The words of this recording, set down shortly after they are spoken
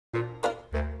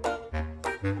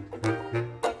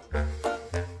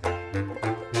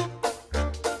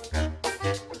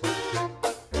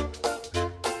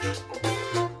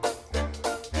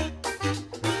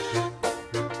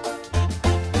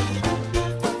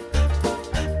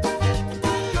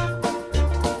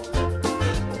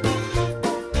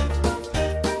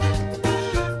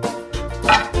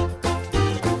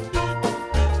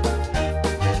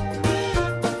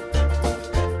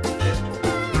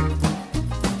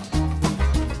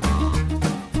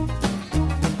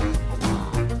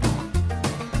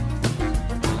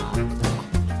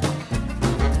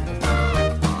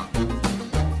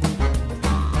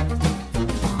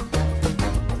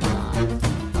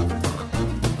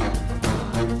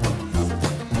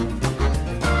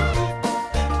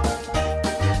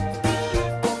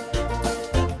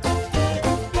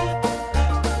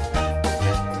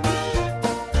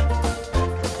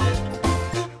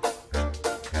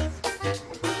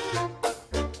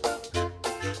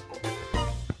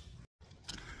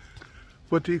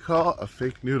What do you call a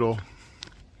fake noodle?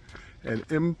 An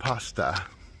impasta.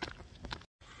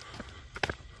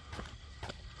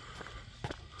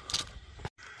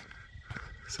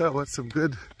 So what's some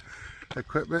good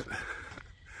equipment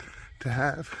to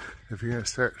have if you're going to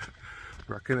start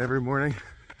rucking every morning?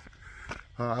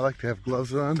 I like to have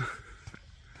gloves on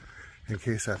in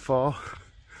case I fall.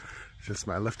 Just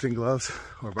my lifting gloves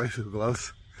or bicycle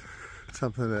gloves.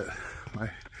 Something that my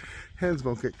hands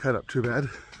won't get cut up too bad.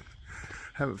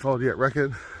 Haven't fallen yet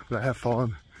rucking, but I have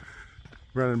fallen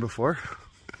running before.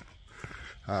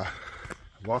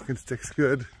 Walking stick's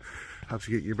good. Helps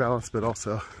you get your balance, but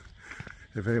also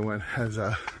if anyone has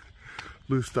a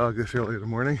loose dog this early in the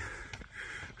morning.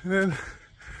 And then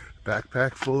a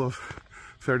backpack full of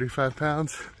 35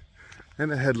 pounds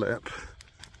and a headlamp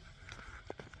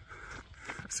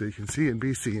so you can see and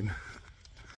be seen.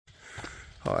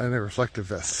 Oh, and a reflective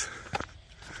vest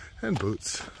and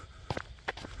boots.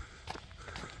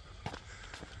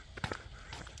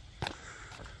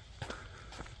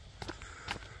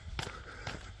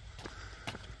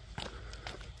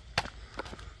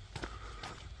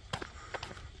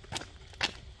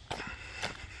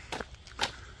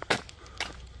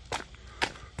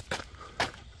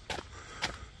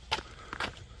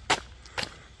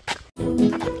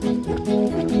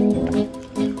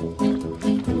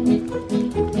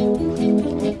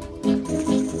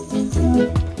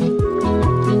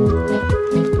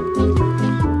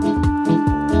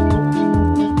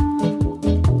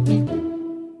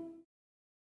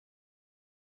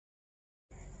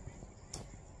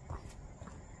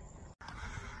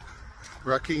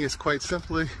 Rucking is quite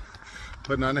simply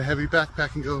putting on a heavy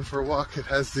backpack and going for a walk. It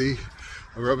has the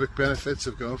aerobic benefits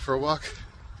of going for a walk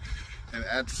and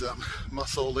adds some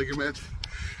muscle, ligament,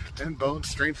 and bone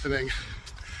strengthening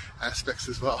aspects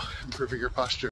as well, improving your posture.